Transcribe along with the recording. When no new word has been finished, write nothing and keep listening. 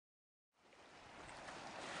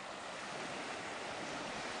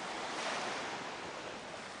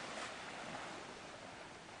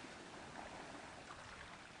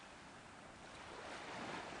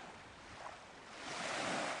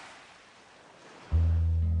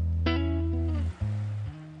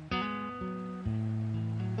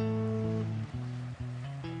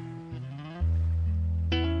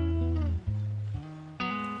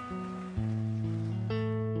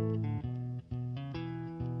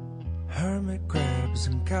Hermit crabs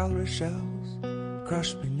and calorie shells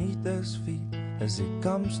crush beneath his feet as he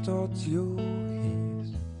comes towards you.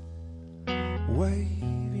 He's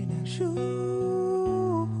waving at you.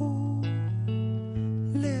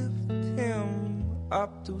 Lift him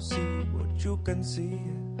up to see what you can see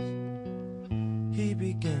as he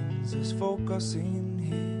begins his focusing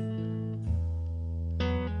here,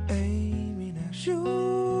 aiming at you.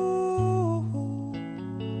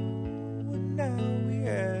 And now we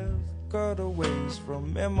have cutaways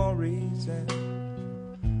from memories and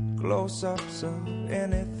close-ups of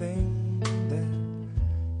anything that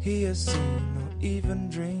he has seen or even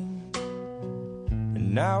dreamed.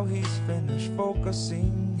 And now he's finished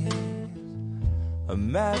focusing his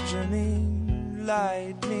imagining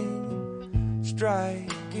lightning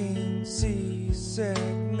striking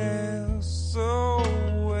seasickness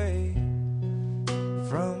away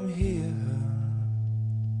from here.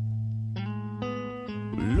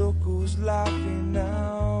 Look who's laughing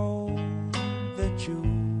now that you've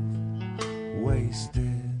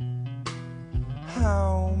wasted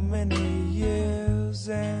how many years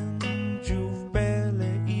and you've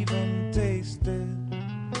barely even tasted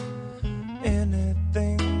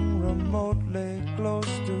anything remotely close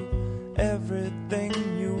to everything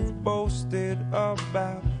you've boasted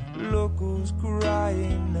about. Look who's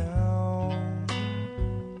crying now.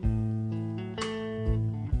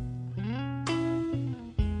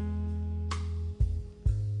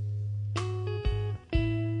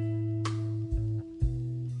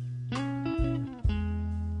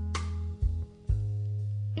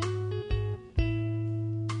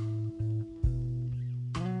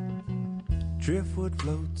 Driftwood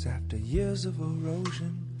floats after years of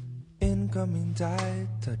erosion. Incoming tide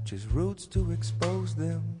touches roots to expose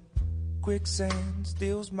them. Quicksand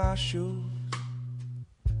steals my shoes.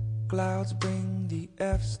 Clouds bring the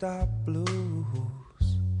F-stop blues.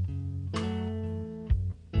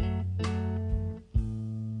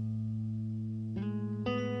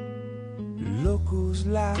 Look who's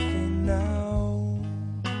laughing now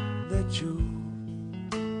that you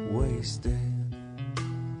wasted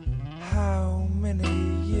how many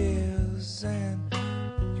years and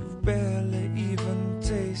you've barely even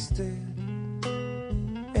tasted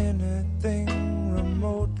anything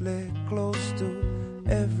remotely close to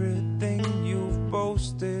everything you've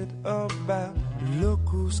boasted about. Look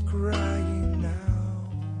who's crying now.